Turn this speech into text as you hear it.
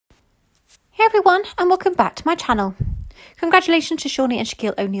Hey everyone, and welcome back to my channel. Congratulations to Shaunie and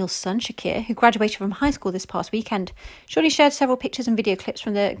Shaquille O'Neal's son, Shaqir, who graduated from high school this past weekend. Shaunie shared several pictures and video clips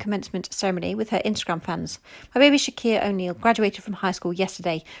from the commencement ceremony with her Instagram fans. My baby Shaquille O'Neal graduated from high school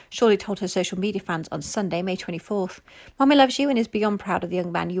yesterday, Shaunie told her social media fans on Sunday, May 24th. Mommy loves you and is beyond proud of the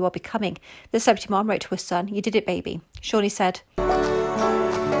young man you are becoming. The celebrity mom wrote to her son, "You did it, baby." Shaunie said,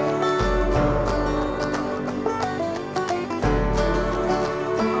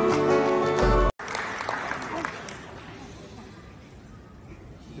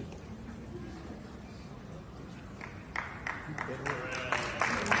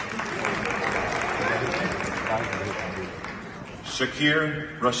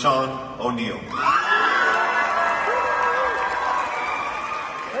 Shaqir Rashawn O'Neal.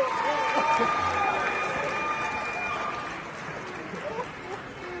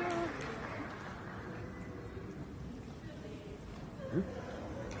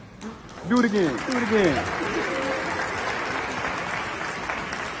 Do it again. Do it again.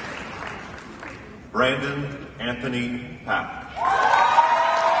 Brandon Anthony Papp.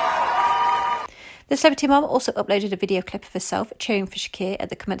 The celebrity mom also uploaded a video clip of herself cheering for Shaqir at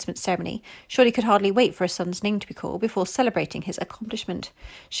the commencement ceremony. Shaunie could hardly wait for her son's name to be called before celebrating his accomplishment.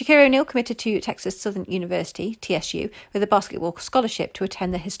 Shaqir O'Neal committed to Texas Southern University, TSU, with a basketball scholarship to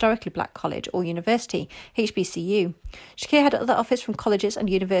attend the historically black college or university, HBCU. Shaqir had other offers from colleges and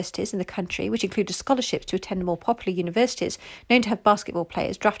universities in the country, which included scholarships to attend more popular universities known to have basketball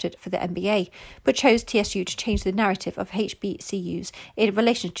players drafted for the NBA, but chose TSU to change the narrative of HBCUs in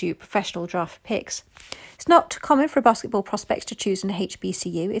relation to professional draft picks. It's not common for basketball prospects to choose an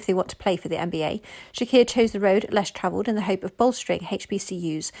HBCU if they want to play for the NBA. Shaqir chose the road less travelled in the hope of bolstering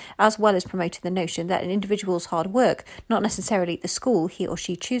HBCUs, as well as promoting the notion that an individual's hard work, not necessarily the school he or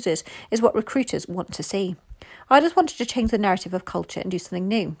she chooses, is what recruiters want to see. "I just wanted to change the narrative of culture and do something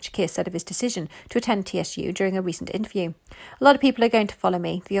new," Shaqir said of his decision to attend TSU during a recent interview. "A lot of people are going to follow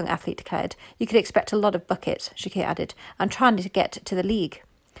me," the young athlete declared. "You could expect a lot of buckets," Shaqir added. "I'm trying to get to the league."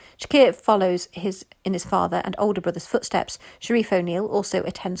 Shaqir follows in his father and older brother's footsteps. Shareef O'Neal also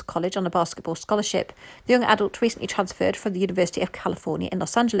attends college on a basketball scholarship. The young adult recently transferred from the University of California in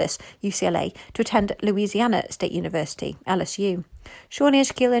Los Angeles, UCLA, to attend Louisiana State University, LSU. Shaunie and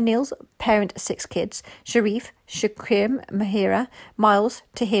Shaquille O'Neal's parent 6 kids: Shareef, Shaqir, Amirah, Myles,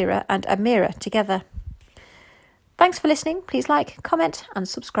 Taahirah and Amirah together. Thanks for listening. Please like, comment and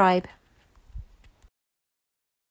subscribe.